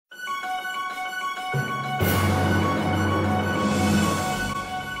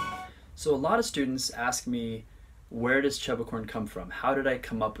So a lot of students ask me, where does Chubicorn come from? How did I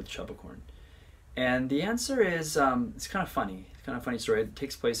come up with Chubicorn? And the answer is, it's kind of funny. It's kind of a funny story. It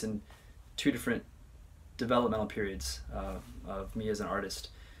takes place in two different developmental periods of me as an artist.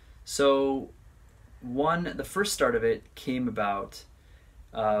 So the first start of it came about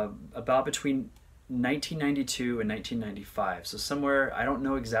between 1992 and 1995. So somewhere, I don't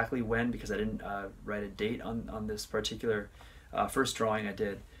know exactly when because I didn't write a date on this particular first drawing I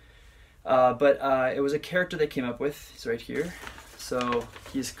did. But it was a character they came up with. He's right here. So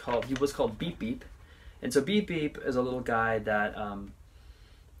he was called Beep Beep. And so Beep Beep is a little guy that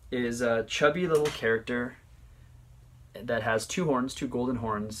is a chubby little character that has two golden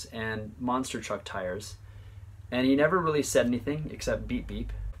horns, and monster truck tires. And he never really said anything except beep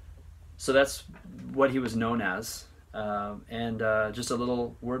beep. So that's what he was known as. Just a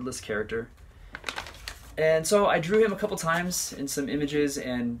little wordless character. And so I drew him a couple times in some images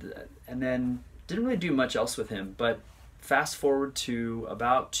and then didn't really do much else with him. But fast forward to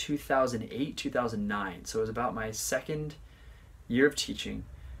about 2008, 2009. So it was about my second year of teaching.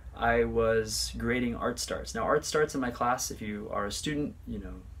 I was grading art starts. Now art starts in my class, if you are a student, you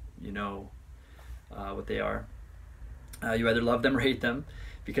know what they are. You either love them or hate them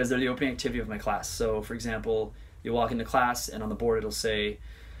because they're the opening activity of my class. So for example, you walk into class and on the board it'll say,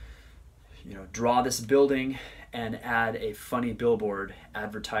 draw this building and add a funny billboard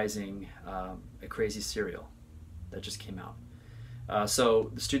advertising a crazy cereal that just came out. So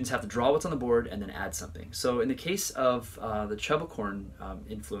the students have to draw what's on the board and then add something. So in the case of the Chubicorn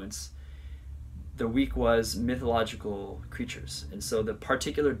influence, the week was mythological creatures. And so the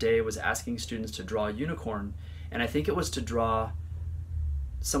particular day was asking students to draw a unicorn, and I think it was to draw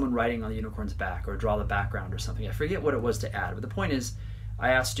someone riding on the unicorn's back or draw the background or something. I forget what it was to add, but the point is I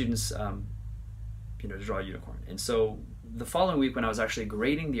asked students to draw a unicorn. And so the following week when I was actually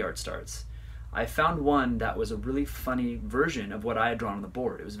grading the art starts, I found one that was a really funny version of what I had drawn on the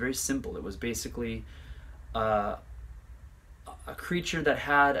board. It was very simple. It was basically a creature that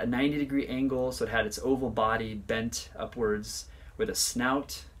had a 90-degree angle, so it had its oval body bent upwards with a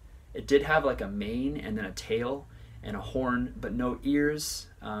snout. It did have like a mane and then a tail and a horn, but no ears,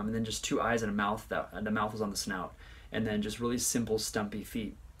 and then just two eyes and a mouth. And the mouth was on the snout, and then just really simple stumpy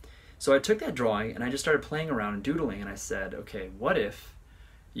feet. So I took that drawing and I just started playing around and doodling, and I said, okay, what if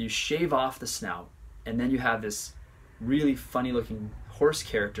you shave off the snout and then you have this really funny looking horse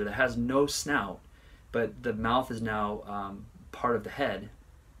character that has no snout, but the mouth is now part of the head,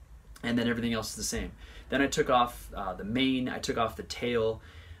 and then everything else is the same. Then I took off the mane, I took off the tail,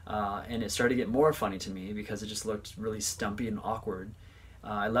 and it started to get more funny to me because it just looked really stumpy and awkward.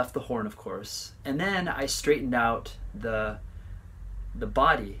 I left the horn, of course, and then I straightened out the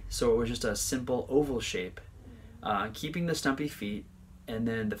body, so it was just a simple oval shape, keeping the stumpy feet, and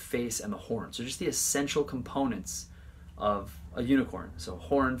then the face and the horn. So just the essential components of a unicorn. So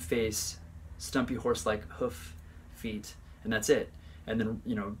horn, face, stumpy horse-like hoof, feet, and that's it. And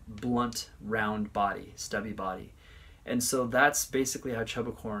then, blunt, round body, stubby body. And so that's basically how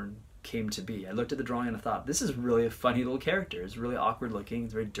Chubicorn came to be. I looked at the drawing and I thought, this is really a funny little character. It's really awkward looking,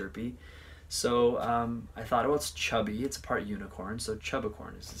 it's very derpy. So I thought, oh, it's chubby, it's a part unicorn, so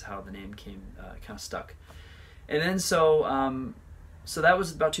Chubicorn. This is how the name came, kind of stuck. And then so that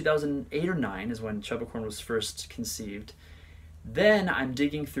was about 2008 or 9 is when Chubicorn was first conceived. Then I'm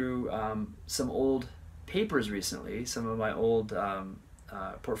digging through some old papers recently, some of my old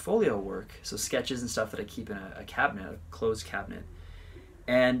portfolio work, so sketches and stuff that I keep in a cabinet, a closed cabinet.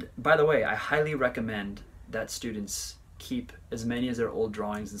 And by the way, I highly recommend that students keep as many of their old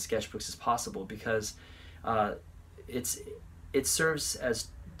drawings and sketchbooks as possible because it serves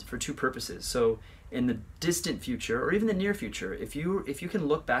for two purposes. So in the distant future, or even the near future, if you can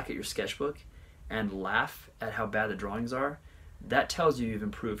look back at your sketchbook and laugh at how bad the drawings are, that tells you you've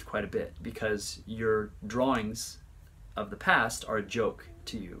improved quite a bit because your drawings of the past are a joke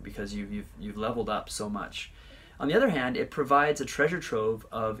to you because you've leveled up so much. On the other hand, it provides a treasure trove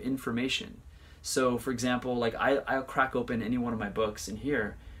of information. So for example, like I'll crack open any one of my books in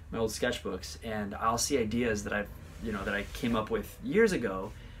here, my old sketchbooks, and I'll see ideas that that I came up with years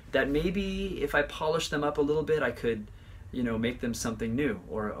ago that maybe if I polish them up a little bit, I could, make them something new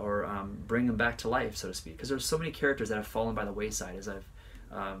or bring them back to life, so to speak. Because there's so many characters that have fallen by the wayside as I've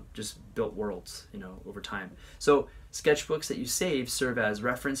just built worlds, over time. So sketchbooks that you save serve as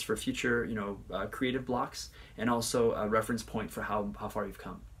reference for future, creative blocks, and also a reference point for how far you've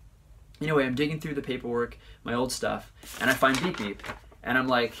come. Anyway, I'm digging through the paperwork, my old stuff, and I find Beep Beep, and I'm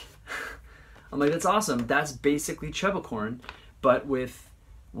like, that's awesome. That's basically Chubicorn, but with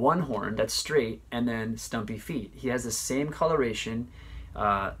one horn that's straight and then stumpy feet. He has the same coloration,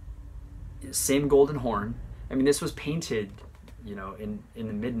 same golden horn. I mean, this was painted, you know, in the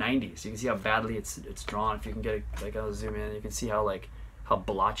mid '90s. You can see how badly it's drawn. If you can get it, like, I'll zoom in, you can see how how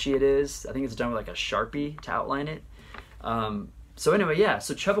blotchy it is. I think it's done with like a Sharpie to outline it. So anyway, yeah.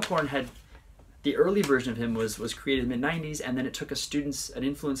 So Chubicorn had, the early version of him was created in the mid '90s, and then it took an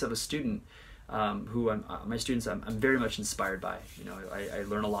influence of a student who my students I'm very much inspired by. You know, I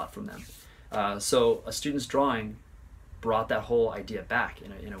learn a lot from them. So a student's drawing brought that whole idea back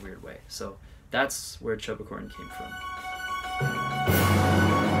in a weird way. So that's where Chubicorn came from.